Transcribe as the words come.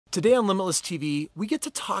Today on Limitless TV, we get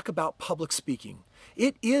to talk about public speaking.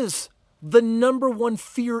 It is the #1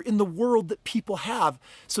 fear in the world that people have.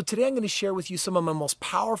 So today I'm going to share with you some of my most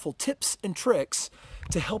powerful tips and tricks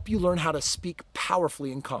to help you learn how to speak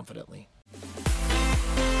powerfully and confidently.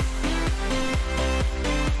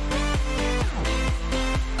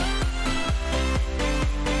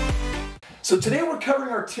 So today we're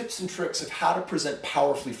covering our tips and tricks of how to present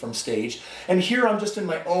powerfully from stage. And here I'm just in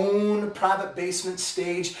my own private basement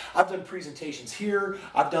stage. I've done presentations here.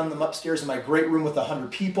 I've done them upstairs in my great room with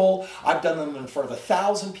 100 people. I've done them in front of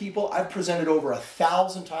 1,000 people. I've presented over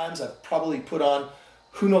 1,000 times. I've probably put on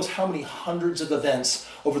who knows how many hundreds of events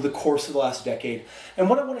over the course of the last decade. And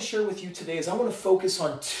what I want to share with you today is I want to focus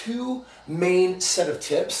on two main set of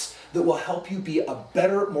tips that will help you be a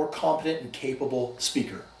better, more competent and capable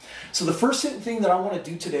speaker. So the first thing that I want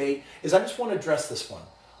to do today is I just want to address this one: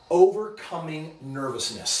 overcoming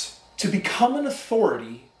nervousness. To become an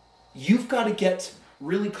authority, you've got to get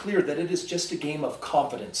really clear that it is just a game of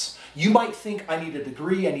confidence. You might think, I need a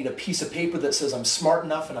degree, I need a piece of paper that says I'm smart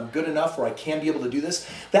enough and I'm good enough or I can be able to do this.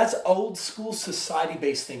 That's old school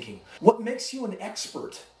society-based thinking. What makes you an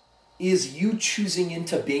expert is you choosing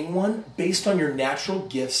into being one based on your natural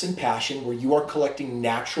gifts and passion, where you are collecting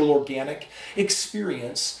natural organic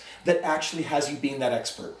experience that actually has you being that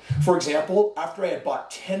expert. For example, after I had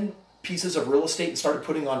bought 10 pieces of real estate and started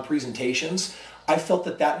putting on presentations, I felt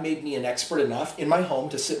that that made me an expert enough in my home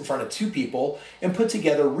to sit in front of 2 people and put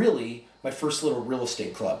together really my first little real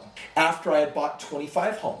estate club. After I had bought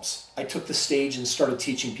 25 homes, I took the stage and started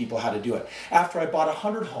teaching people how to do it. After I bought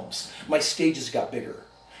 100 homes, my stages got bigger.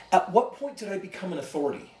 At what point did I become an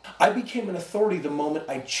authority? I became an authority the moment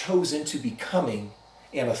I chose into becoming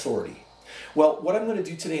an authority. Well, what I'm going to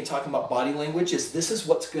do today in talking about body language is this is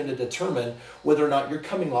what's going to determine whether or not you're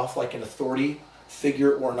coming off like an authority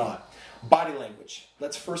figure or not. Body language.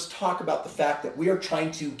 Let's first talk about the fact that we are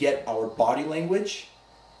trying to get our body language,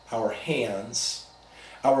 our hands,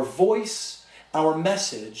 our voice, our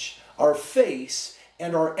message, our face,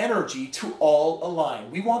 and our energy to all align.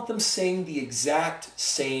 We want them saying the exact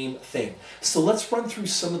same thing. So let's run through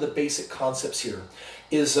some of the basic concepts here.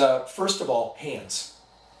 First of all, hands.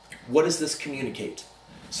 What does this communicate?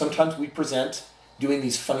 Sometimes we present doing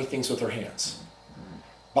these funny things with our hands.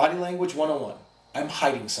 Body language 101. I'm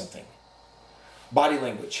hiding something. Body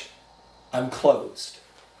language. I'm closed.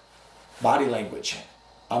 Body language.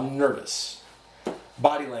 I'm nervous.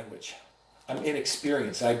 Body language. I'm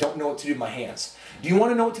inexperienced and I don't know what to do with my hands. Do you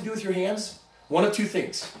want to know what to do with your hands? One of two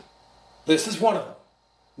things. This is one of them.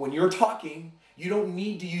 When you're talking, you don't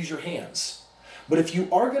need to use your hands. But if you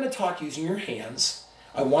are going to talk using your hands,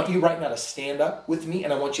 I want you right now to stand up with me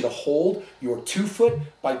and I want you to hold your 2-foot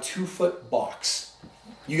by 2-foot box.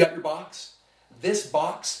 You got your box? This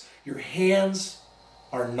box, your hands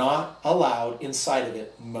are not allowed inside of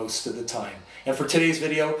it most of the time. And for today's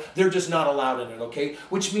video, they're just not allowed in it, okay?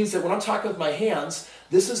 Which means that when I'm talking with my hands,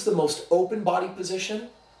 this is the most open body position.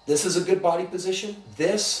 This is a good body position.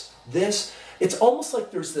 This. It's almost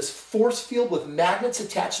like there's this force field with magnets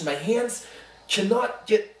attached and my hands cannot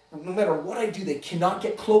get, no matter what I do, they cannot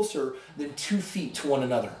get closer than 2 feet to one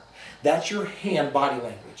another. That's your hand body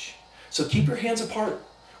language. So keep your hands apart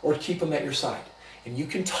or keep them at your side. And you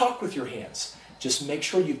can talk with your hands. Just make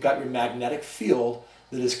sure you've got your magnetic field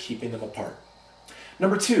that is keeping them apart.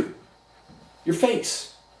 Number 2, your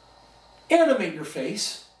face. Animate your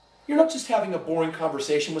face. You're not just having a boring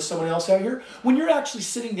conversation with someone else out here. When you're actually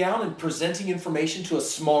sitting down and presenting information to a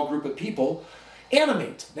small group of people,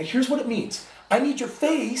 animate. Now here's what it means. I need your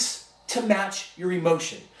face to match your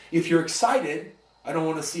emotion. If you're excited, I don't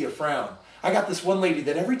want to see a frown. I got this one lady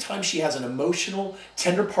that every time she has an emotional,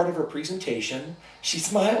 tender part of her presentation, she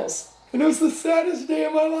smiles. And it was the saddest day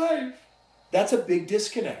of my life. That's a big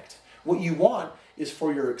disconnect. What you want is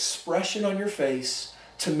for your expression on your face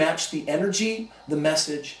to match the energy, the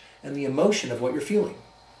message, and the emotion of what you're feeling.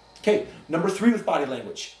 Okay, number 3 with body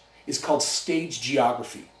language is called stage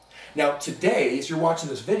geography. Now today, as you're watching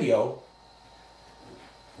this video,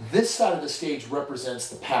 this side of the stage represents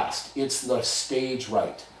the past. It's the stage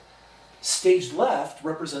right. Stage left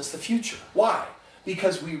represents the future. Why?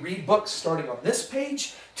 Because we read books starting on this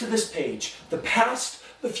page to this page. The past,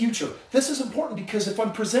 the future. This is important because if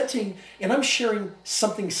I'm presenting and I'm sharing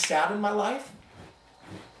something sad in my life,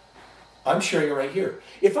 I'm sharing it right here.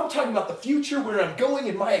 If I'm talking about the future, where I'm going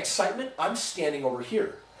in my excitement, I'm standing over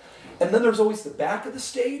here. And then there's always the back of the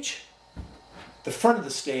stage, the front of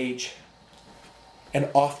the stage, and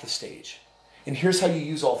off the stage. And here's how you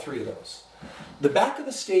use all 3 of those. The back of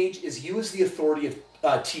the stage is you as the authority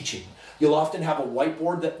of teaching. You'll often have a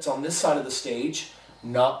whiteboard that's on this side of the stage,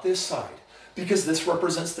 not this side. because this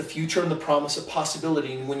represents the future and the promise of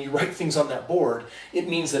possibility. And when you write things on that board, it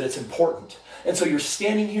means that it's important. And so you're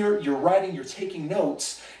standing here, you're writing, you're taking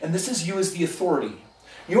notes, and this is you as the authority.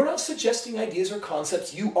 You're not suggesting ideas or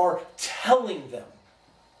concepts, you are telling them.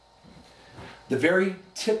 The very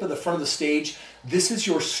tip of the front of the stage, this is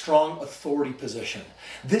your strong authority position.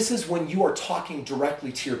 This is when you are talking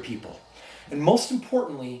directly to your people. And most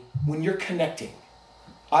importantly, when you're connecting.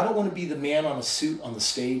 I don't want to be the man on a suit on the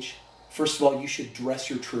stage. First of all, you should dress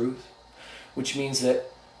your truth, which means that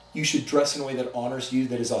you should dress in a way that honors you,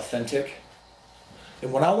 that is authentic.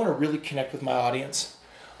 And when I want to really connect with my audience,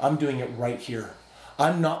 I'm doing it right here.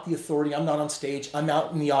 I'm not the authority. I'm not on stage. I'm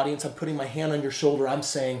out in the audience. I'm putting my hand on your shoulder. I'm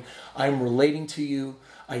saying, I'm relating to you.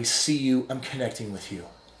 I see you. I'm connecting with you.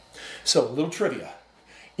 So, a little trivia.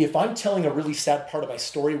 If I'm telling a really sad part of my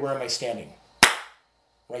story, where am I standing?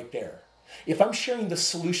 Right there. If I'm sharing the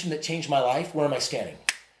solution that changed my life, where am I standing?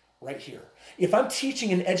 Right here. If I'm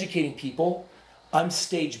teaching and educating people, I'm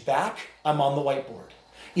stage back. I'm on the whiteboard.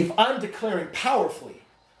 If I'm declaring powerfully,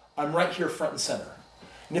 I'm right here front and center.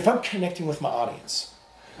 And if I'm connecting with my audience,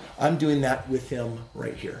 I'm doing that with him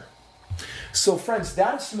right here. So friends,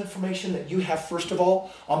 that is some information that you have, first of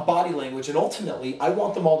all, on body language, and ultimately, I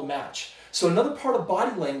want them all to match. So another part of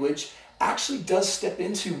body language actually does step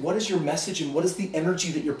into what is your message and what is the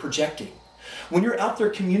energy that you're projecting. When you're out there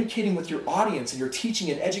communicating with your audience and you're teaching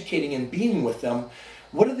and educating and being with them,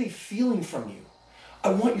 what are they feeling from you? I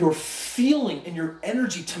want your feeling and your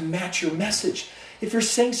energy to match your message. If you're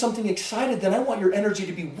saying something excited, then I want your energy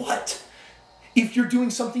to be what? If you're doing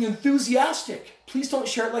something enthusiastic, please don't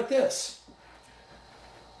share it like this.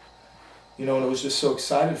 You know, and it was just so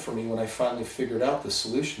excited for me when I finally figured out the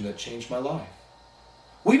solution that changed my life.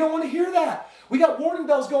 We don't want to hear that. We got warning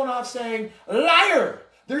bells going off saying, liar,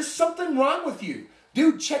 there's something wrong with you.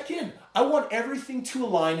 Dude, check in. I want everything to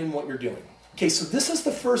align in what you're doing. Okay, so this is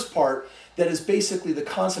the first part that is basically the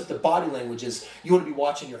concept of body language is you want to be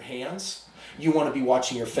watching your hands, you want to be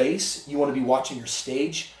watching your face, you want to be watching your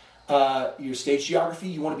stage geography,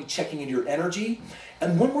 you want to be checking into your energy.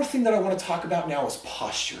 And one more thing that I want to talk about now is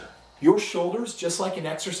posture. Your shoulders, just like in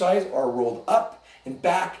exercise, are rolled up and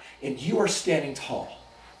back, and you are standing tall.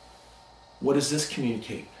 What does this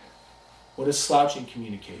communicate? What does slouching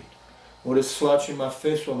communicate? What does slouching my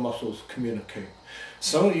facial muscles communicate?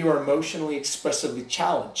 Some of you are emotionally expressively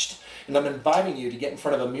challenged, and I'm inviting you to get in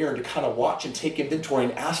front of a mirror to kind of watch and take inventory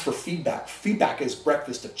and ask for feedback. Feedback is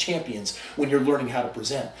breakfast of champions when you're learning how to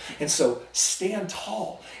present. And so stand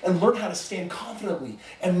tall and learn how to stand confidently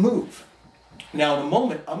and move. Now in a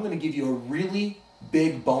moment, I'm going to give you a really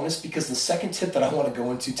big bonus because the second tip that I want to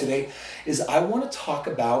go into today is I want to talk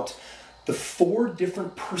about the 4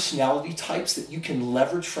 different personality types that you can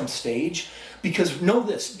leverage from stage. Because know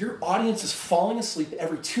this, your audience is falling asleep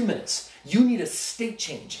every 2 minutes. You need a state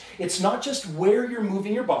change. It's not just where you're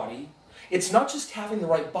moving your body. It's not just having the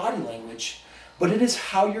right body language, but it is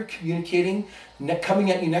how you're communicating.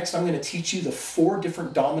 Coming at you next, I'm going to teach you the 4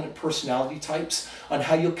 different dominant personality types on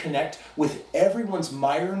how you'll connect with everyone's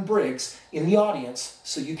Myers-Briggs in the audience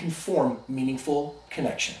so you can form meaningful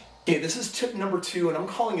connection. Okay, this is tip number 2, and I'm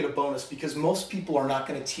calling it a bonus because most people are not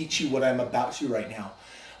going to teach you what I'm about to right now.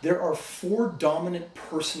 There are 4 dominant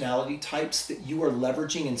personality types that you are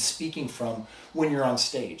leveraging and speaking from when you're on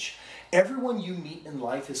stage. Everyone you meet in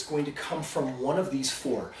life is going to come from one of these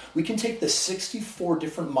 4. We can take the 64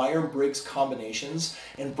 different Myers-Briggs combinations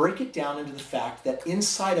and break it down into the fact that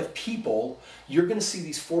inside of people, you're going to see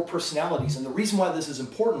these 4 personalities. And the reason why this is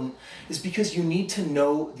important is because you need to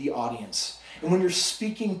know the audience. And when you're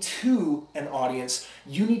speaking to an audience,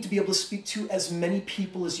 you need to be able to speak to as many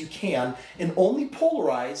people as you can and only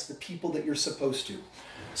polarize the people that you're supposed to.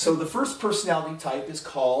 So the first personality type is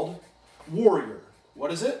called warrior.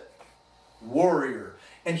 What is it? Warrior.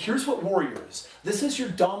 And here's what warrior is. This is your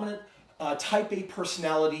dominant type A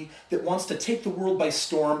personality that wants to take the world by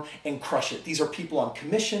storm and crush it. These are people on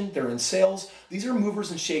commission, they're in sales, these are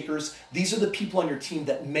movers and shakers, these are the people on your team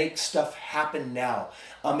that make stuff happen now.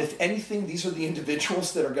 If anything, these are the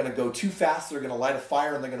individuals that are going to go too fast, they're going to light a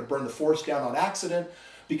fire and they're going to burn the forest down on accident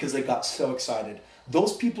because they got so excited.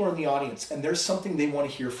 Those people are in the audience and there's something they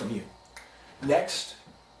want to hear from you. Next,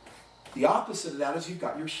 the opposite of that is you've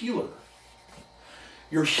got your healer.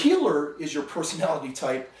 Your healer is your personality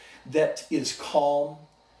type that is calm,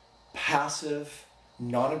 passive,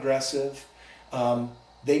 non-aggressive.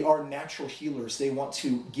 They are natural healers. They want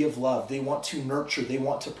to give love. They want to nurture. They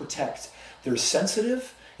want to protect. They're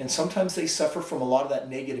sensitive, and sometimes they suffer from a lot of that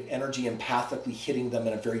negative energy empathically hitting them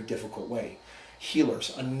in a very difficult way.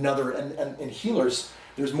 Healers, and healers,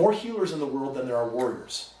 there's more healers in the world than there are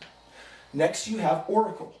warriors. Next, you have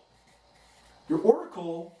oracle. Your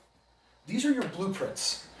oracle, these are your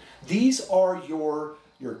blueprints. These are your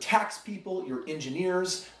tax people, your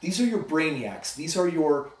engineers. These are your brainiacs. These are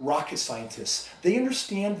your rocket scientists. They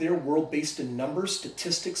understand their world based in numbers,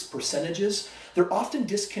 statistics, percentages. They're often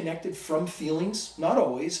disconnected from feelings, not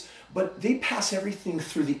always, but they pass everything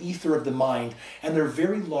through the ether of the mind, and they're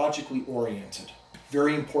very logically oriented.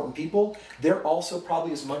 Very important people. They're also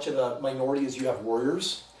probably as much of a minority as you have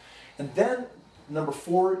warriors. And then, number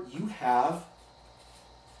 4, you have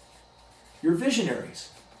your visionaries.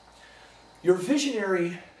 Your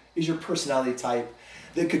visionary is your personality type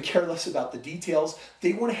that could care less about the details.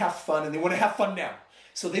 They want to have fun, and they want to have fun now.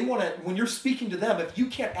 So they want to, when you're speaking to them, if you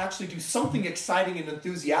can't actually do something exciting and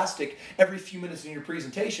enthusiastic every few minutes in your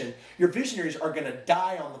presentation, your visionaries are going to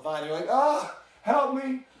die on the vine. They're like, oh, help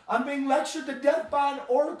me. I'm being lectured to death by an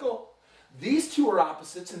oracle. These two are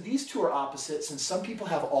opposites, and these two are opposites, and some people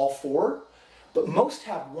have all 4, but most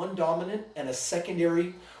have one dominant and a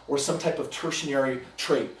secondary or some type of tertiary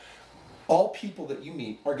trait. All people that you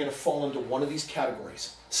meet are going to fall into one of these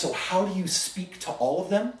categories. So how do you speak to all of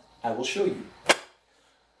them? I will show you.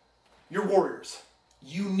 Your warriors.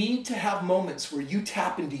 You need to have moments where you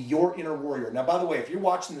tap into your inner warrior. Now, by the way, if you're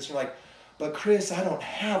watching this and you're like, but Kris, I don't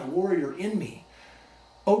have warrior in me.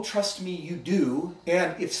 Oh, trust me, you do.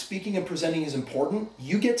 And if speaking and presenting is important,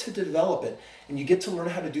 you get to develop it, and you get to learn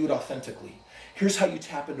how to do it authentically. Here's how you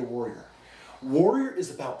tap into warrior. Warrior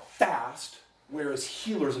is about fast, whereas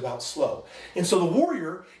healer is about slow. And so the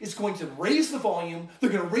warrior is going to raise the volume. They're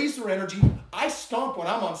going to raise their energy. I stomp when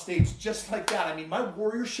I'm on stage just like that. I mean, my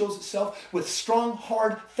warrior shows itself with strong,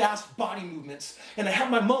 hard, fast body movements. And I have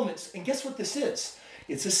my moments. And guess what this is?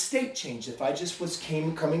 It's a state change. If I just was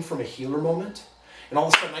coming from a healer moment, and all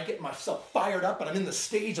of a sudden I get myself fired up and I'm in the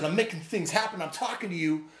stage and I'm making things happen, I'm talking to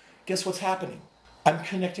you, guess what's happening? I'm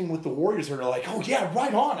connecting with the warriors that are like, oh yeah,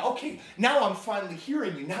 right on. Okay, now I'm finally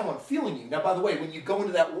hearing you. Now I'm feeling you. Now, by the way, when you go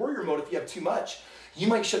into that warrior mode, if you have too much, you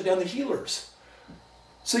might shut down the healers.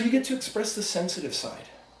 So you get to express the sensitive side.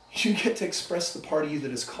 You get to express the part of you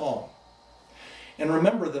that is calm. And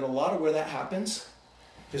remember that a lot of where that happens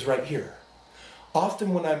is right here.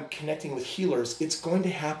 Often when I'm connecting with healers, it's going to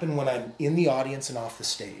happen when I'm in the audience and off the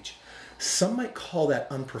stage. Some might call that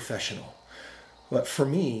unprofessional. But for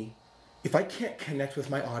me, if I can't connect with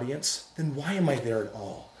my audience, then why am I there at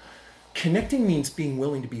all? Connecting means being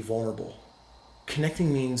willing to be vulnerable.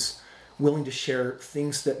 Connecting means willing to share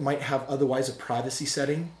things that might have otherwise a privacy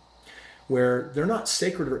setting, where they're not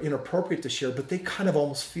sacred or inappropriate to share, but they kind of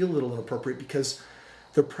almost feel a little inappropriate because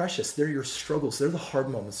they're precious. They're your struggles. They're the hard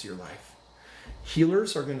moments of your life.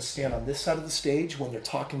 Healers are going to stand on this side of the stage when they're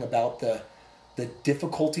talking about the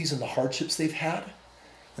difficulties and the hardships they've had.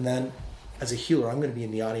 And then as a healer, I'm going to be in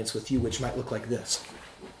the audience with you, which might look like this.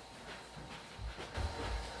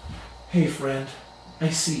 Hey friend, I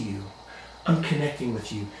see you. I'm connecting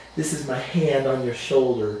with you. This is my hand on your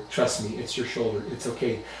shoulder. Trust me, it's your shoulder. It's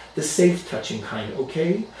okay. The safe touching kind,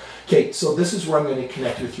 okay? Okay, so this is where I'm going to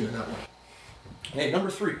connect with you in that way. Okay, number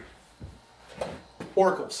 3,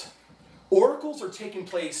 oracles. Oracles are taking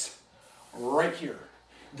place right here.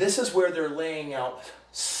 This is where they're laying out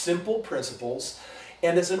simple principles.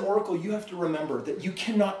 And as an oracle, you have to remember that you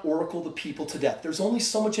cannot oracle the people to death. There's only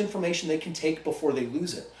so much information they can take before they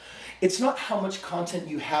lose it. It's not how much content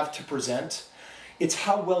you have to present. It's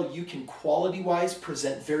how well you can quality-wise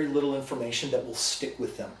present very little information that will stick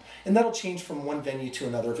with them. And that'll change from one venue to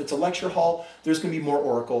another. If it's a lecture hall, there's going to be more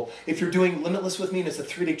oracle. If you're doing Limitless with me and it's a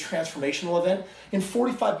 3-day transformational event, in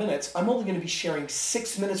 45 minutes, I'm only going to be sharing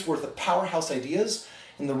 6 minutes worth of powerhouse ideas,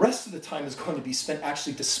 and the rest of the time is going to be spent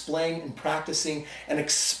actually displaying and practicing and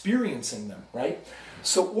experiencing them, right?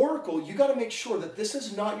 So oracle, you got to make sure that this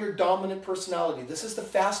is not your dominant personality. This is the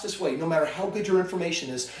fastest way. No matter how good your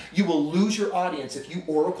information is, you will lose your audience if you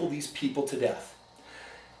oracle these people to death.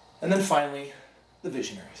 And then finally, the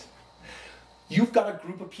visionaries. You've got a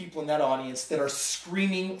group of people in that audience that are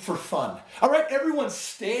screaming for fun. All right, everyone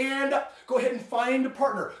stand up. Go ahead and find a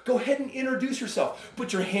partner. Go ahead and introduce yourself.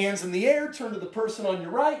 Put your hands in the air. Turn to the person on your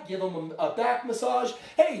right. Give them a back massage.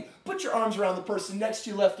 Hey, put your arms around the person next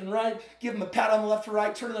to you left and right. Give them a pat on the left or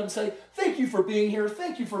right. Turn to them and say, thank you for being here.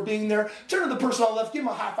 Thank you for being there. Turn to the person on the left. Give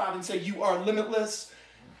them a high five and say, you are limitless.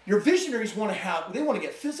 Your visionaries want to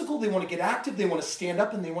get physical. They want to get active. They want to stand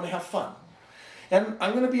up and they want to have fun. And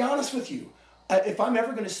I'm going to be honest with you. If I'm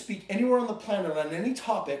ever going to speak anywhere on the planet on any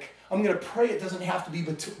topic, I'm going to pray it doesn't have to be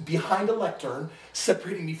behind a lectern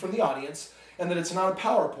separating me from the audience, and that it's not a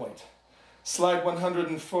PowerPoint. Slide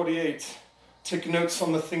 148. Take notes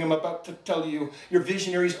on the thing I'm about to tell you. Your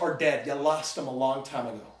visionaries are dead. You lost them a long time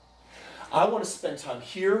ago. I want to spend time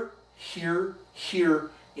here, here,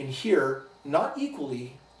 here, and here not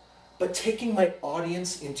equally, but taking my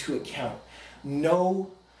audience into account.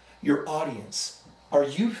 Know your audience. Are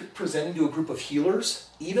you presenting to a group of healers?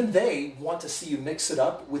 Even they want to see you mix it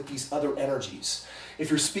up with these other energies. If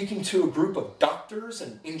you're speaking to a group of doctors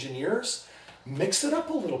and engineers, mix it up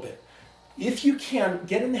a little bit. If you can,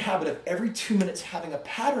 get in the habit of every 2 minutes having a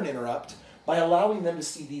pattern interrupt by allowing them to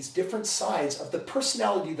see these different sides of the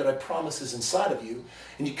personality that I promise is inside of you,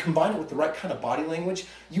 and you combine it with the right kind of body language,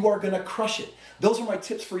 you are going to crush it. Those are my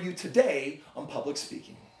tips for you today on public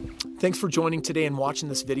speaking. Thanks for joining today and watching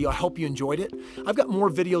this video. I hope you enjoyed it. I've got more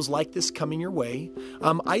videos like this coming your way.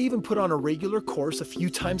 I even put on a regular course a few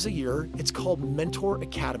times a year. It's called Mentor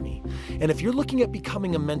Academy. And if you're looking at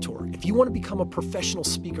becoming a mentor, if you want to become a professional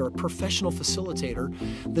speaker, a professional facilitator,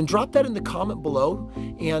 then drop that in the comment below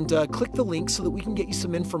and click the link so that we can get you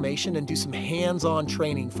some information and do some hands-on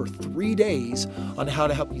training for 3 days on how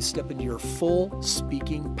to help you step into your full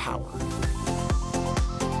speaking power.